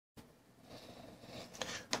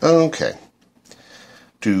Okay.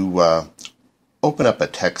 To open up a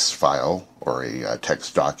text file or a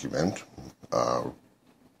text document,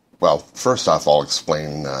 well, first off, I'll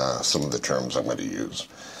explain some of the terms I'm going to use.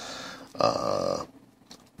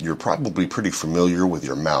 You're probably pretty familiar with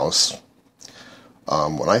your mouse.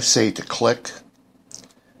 When I say to click,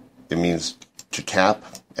 it means to tap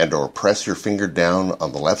and or press your finger down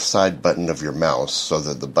on the left side button of your mouse so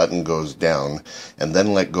that the button goes down, and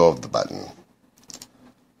then let go of the button.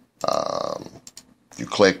 If you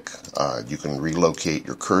click, you can relocate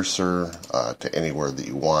your cursor to anywhere that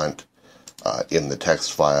you want in the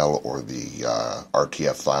text file or the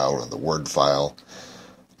RTF file or the Word file.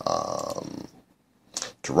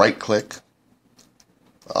 To right click,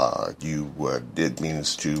 it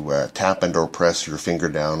means to tap and or press your finger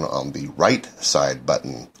down on the right side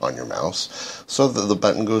button on your mouse so that the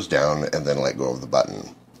button goes down, and then let go of the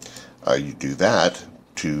button. You do that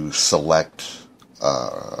to select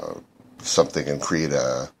something and create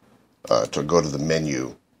to go to the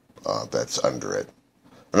menu that's under it.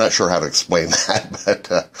 I'm not sure how to explain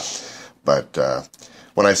that, but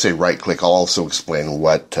when I say right click, I'll also explain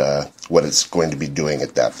what it's going to be doing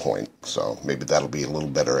at that point. So maybe that'll be a little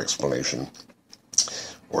better explanation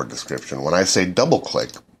or description. When I say double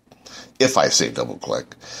click, if I say double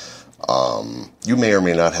click, you may or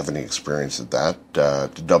may not have any experience with that.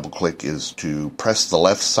 To double click is to press the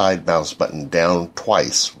left side mouse button down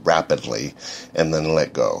twice rapidly and then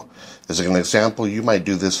let go. As an example, you might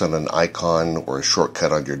do this on an icon or a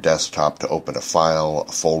shortcut on your desktop to open a file,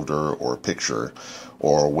 a folder, or a picture,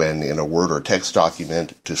 or when in a Word or text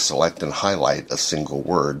document to select and highlight a single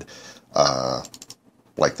word,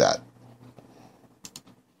 like that.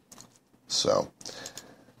 So,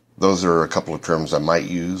 those are a couple of terms I might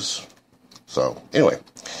use. So, anyway,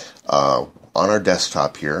 on our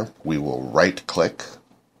desktop here, we will right-click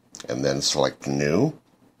and then select New,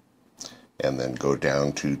 and then go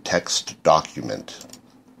down to Text Document.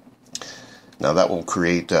 Now that will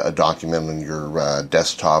create a document on your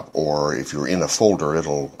desktop, or if you're in a folder,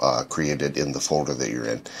 it'll create it in the folder that you're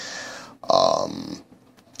in.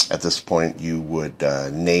 At this point, you would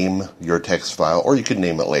name your text file, or you could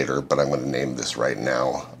name it later, but I'm going to name this right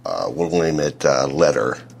now. We'll name it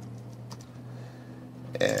Letter.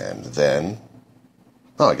 And then,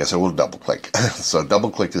 I guess I will double click. So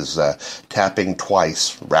double click is tapping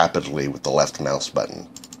twice rapidly with the left mouse button,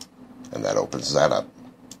 and that opens that up.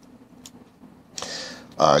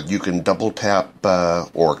 You can double tap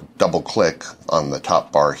or double click on the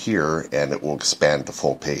top bar here, and it will expand to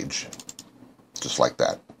full page, just like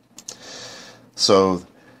that. So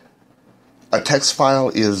a text file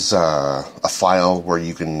is a file where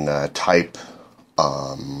you can type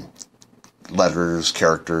letters,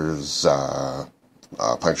 characters,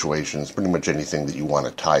 punctuations, pretty much anything that you want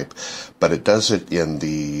to type, but it does it in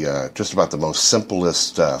the just about the most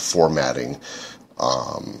simplest formatting.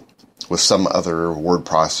 With some other word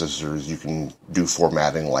processors, you can do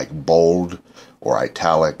formatting like bold or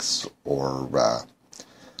italics or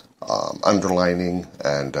underlining,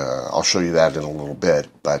 and I'll show you that in a little bit.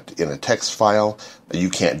 But in a text file, you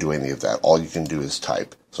can't do any of that. All you can do is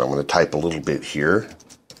type. So I'm going to type a little bit here.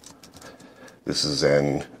 This is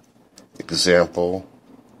an example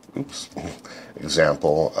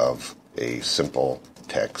of a simple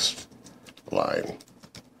text line.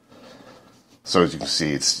 So as you can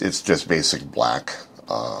see, it's just basic black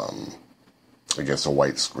against a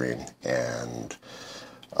white screen, and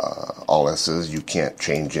all this is, you can't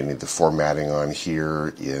change any of the formatting on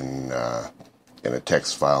here in a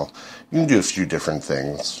text file. You can do a few different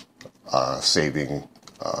things, saving.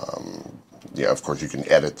 Of course, you can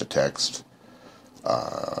edit the text.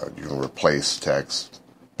 You can replace text,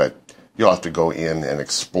 but you'll have to go in and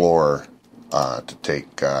explore to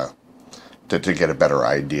get a better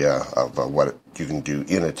idea of what you can do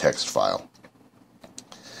in a text file.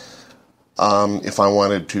 If I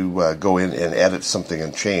wanted to go in and edit something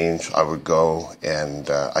and change, I would go and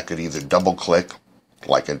I could either double click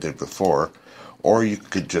like I did before, or you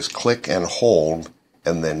could just click and hold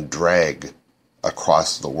and then drag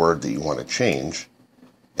across the word that you want to change,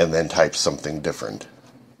 and then type something different.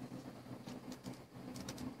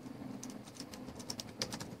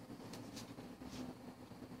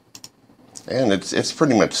 And it's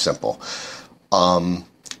pretty much simple.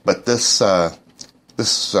 But this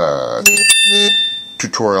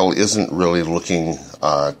tutorial isn't really looking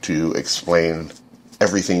to explain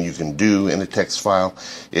everything you can do in a text file.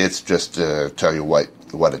 It's just to tell you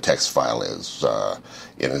what a text file is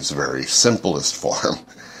in its very simplest form.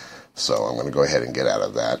 So I'm going to go ahead and get out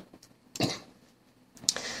of that.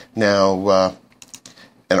 Now,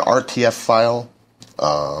 an RTF file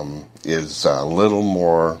is a little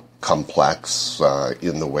more complex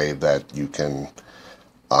in the way that you can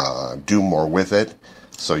do more with it.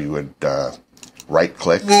 So you would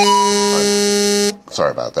right-click.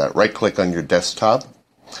 Sorry about that. Right-click on your desktop,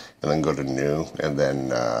 and then go to New, and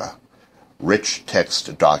then Rich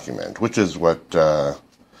Text Document, which is what I'm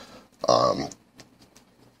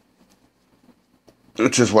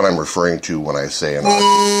referring to when I say an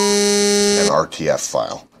RTF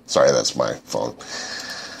file. Sorry, that's my phone.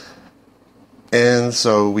 And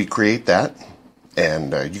so we create that,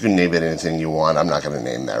 and you can name it anything you want. I'm not going to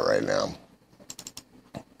name that right now.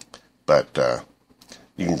 But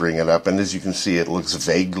you can bring it up, and as you can see, it looks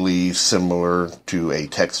vaguely similar to a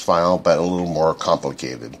text file, but a little more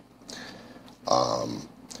complicated. Now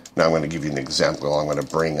I'm going to give you an example. I'm going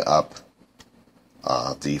to bring up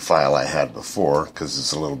the file I had before, because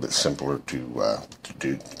it's a little bit simpler to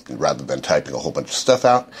do, rather than typing a whole bunch of stuff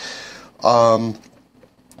out.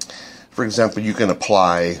 For example, you can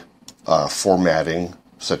apply formatting,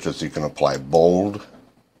 such as you can apply bold.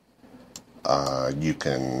 You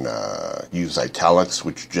can use italics,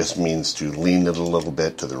 which just means to lean it a little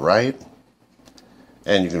bit to the right.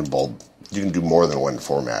 And you can bold. You can do more than one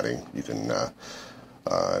formatting. You can,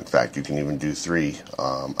 in fact, you can even do 3.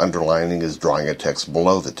 Underlining is drawing a text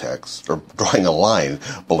below the text, or drawing a line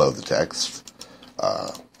below the text.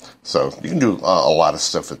 So you can do a lot of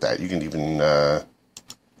stuff with that. You can even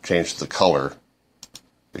change the color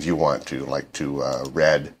if you want to, like to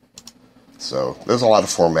red. So there's a lot of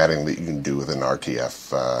formatting that you can do with an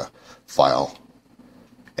RTF file,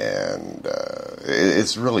 and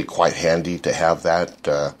it's really quite handy to have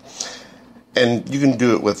that. And you can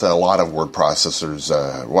do it with a lot of word processors,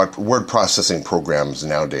 word processing programs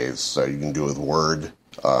nowadays. You can do it with Word,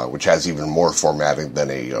 which has even more formatting than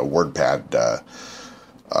a WordPad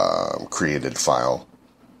created file.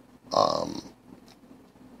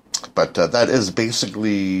 But that is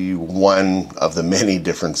basically one of the many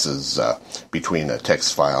differences between a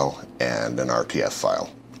text file and an RTF file.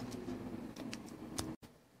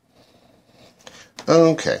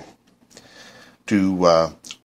 Okay. To